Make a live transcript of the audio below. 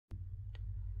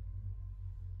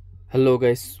Hello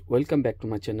guys, welcome back to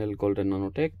my channel Golden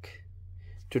Nanotech.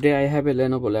 Today I have a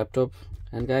Lenovo laptop,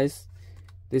 and guys,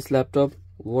 this laptop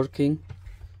working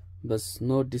but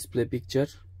no display picture.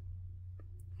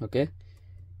 Okay,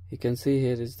 you can see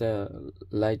here is the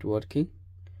light working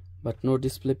but no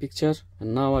display picture.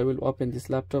 And now I will open this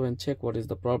laptop and check what is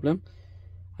the problem.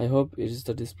 I hope it is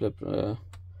the display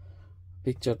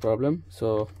picture problem.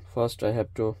 So first I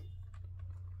have to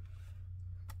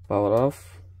power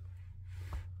off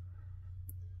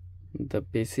the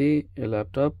PC, a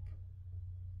laptop,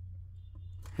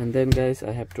 and then guys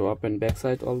I have to open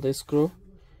backside all the screw.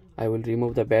 I will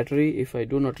remove the battery. If I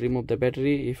do not remove the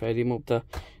battery, if I remove the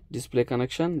display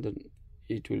connection, then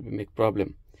it will make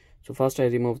problem. So first I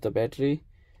remove the battery,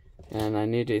 and I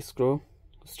need a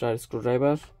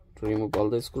screwdriver to remove all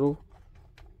the screw.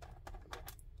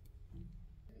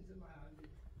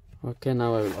 Okay,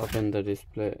 now I will open the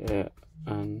display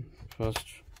and first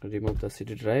remove the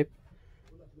CD drive,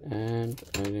 and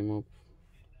I remove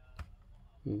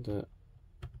the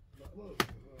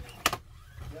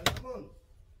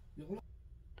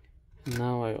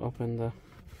now I open the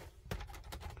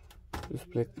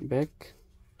display back,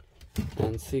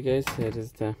 and see guys, here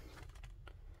is the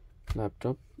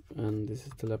laptop and this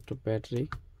is the laptop battery.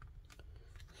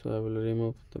 So I will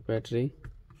remove the battery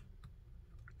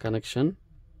connection.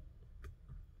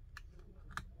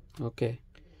 Okay,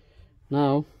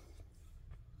 now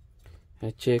I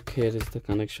check, here is the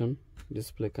connection,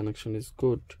 display connection is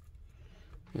good,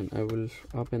 and I will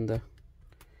open the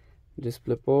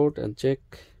display port and check.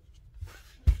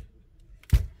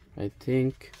 I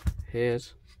think here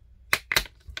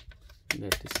the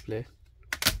display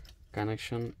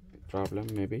connection problem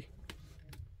maybe.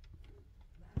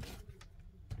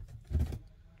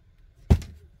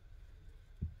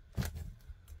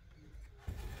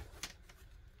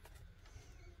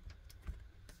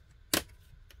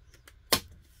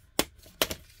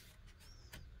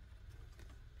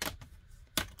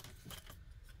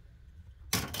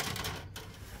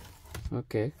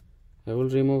 Okay, I will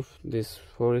remove this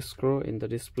 4 screw in the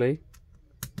display.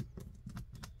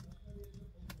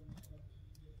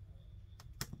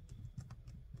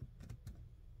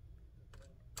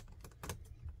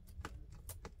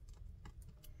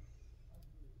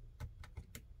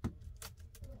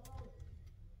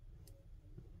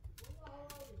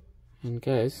 And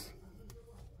guys,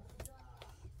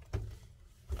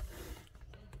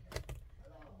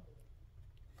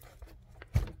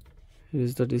 here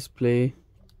is the display.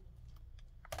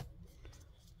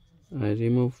 I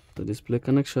remove the display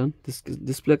connection. This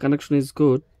display connection is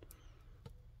good,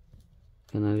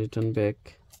 and I return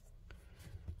back.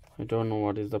 I don't know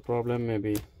what is the problem,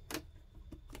 maybe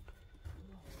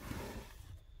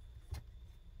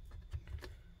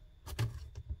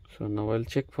so now I'll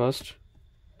check first,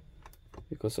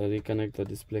 because I reconnect the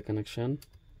display connection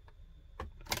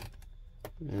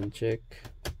and check,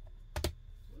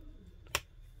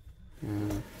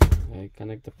 and I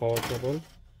connect the power cable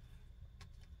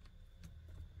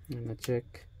and I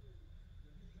check.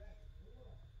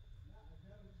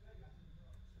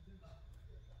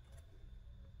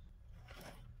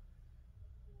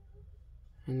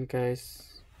 And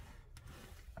guys,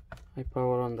 I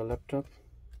power on the laptop.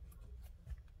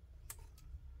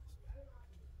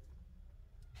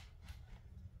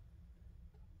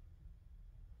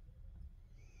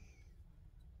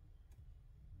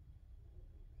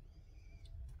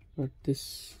 But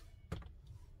this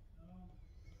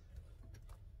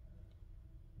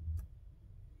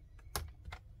you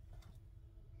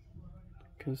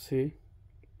can see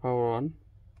power on,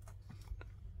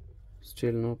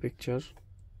 still no picture.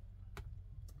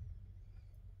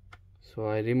 So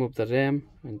I remove the RAM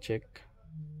and check.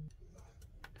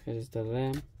 Here is the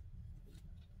RAM.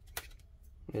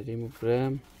 I remove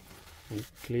RAM and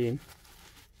clean.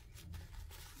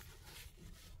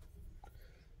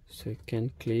 So you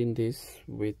can clean this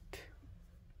with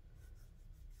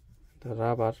the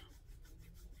rubber.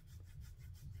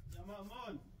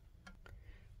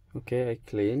 Okay, I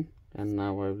clean, and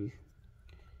now I will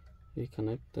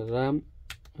reconnect the RAM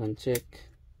and check.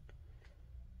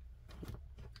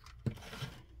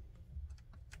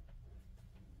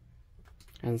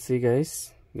 And see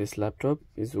guys, this laptop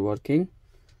is working.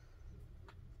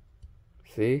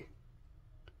 See,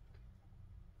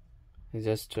 I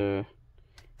just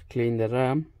clean the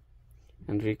RAM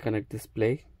and reconnect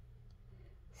display.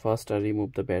 First I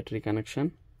remove the battery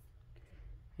connection,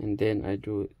 and then I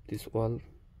do this all,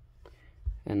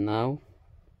 and now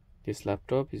this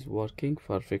laptop is working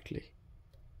perfectly.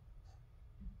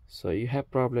 So you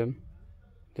have problem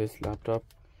this laptop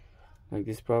like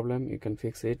this problem, you can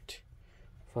fix it.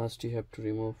 First you have to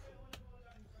remove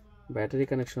battery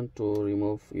connection to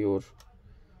remove your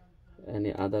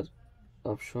any other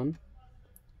option.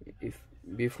 If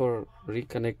before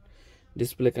reconnect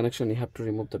display connection, you have to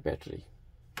remove the battery.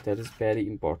 That is very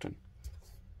important.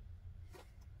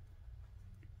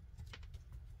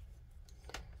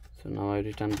 So now I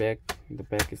return back. The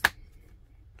back is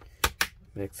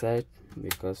back side,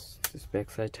 because this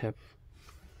back side have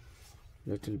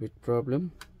little bit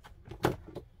problem.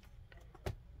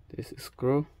 This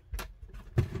screw,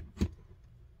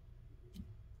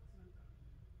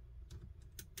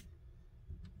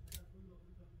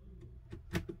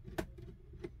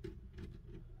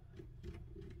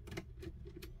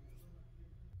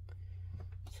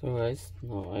 so guys,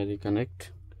 now I reconnect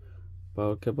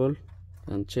power cable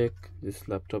and check this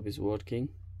laptop is working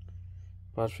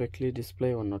perfectly,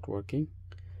 display or not working.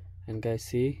 And guys,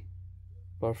 see,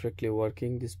 perfectly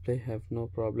working display, have no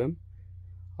problem,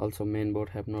 also main board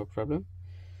have no problem.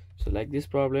 So like this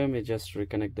problem, you just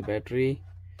reconnect the battery,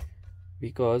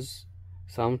 because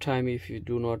sometime if you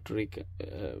do not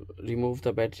remove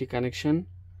the battery connection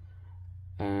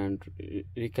and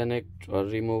reconnect or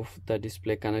remove the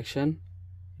display connection,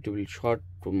 it will short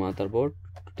to motherboard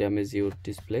to damage your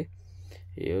display.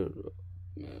 Your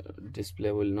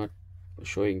display will not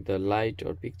showing the light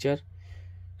or picture.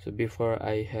 So before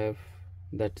I have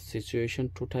that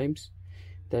situation 2 times,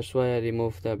 that's why I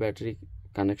remove the battery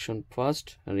connection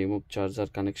first and remove charger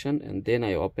connection, and then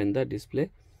I open the display.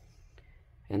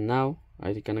 And now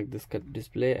I reconnect this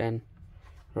display, and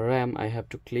RAM I have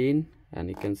to clean, and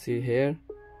you can see here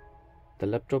the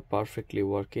laptop perfectly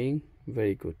working,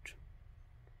 very good.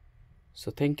 So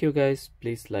thank you guys,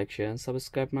 please like, share and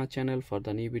subscribe my channel for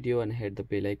the new video and hit the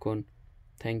bell icon.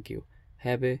 Thank you,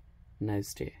 have a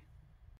nice day.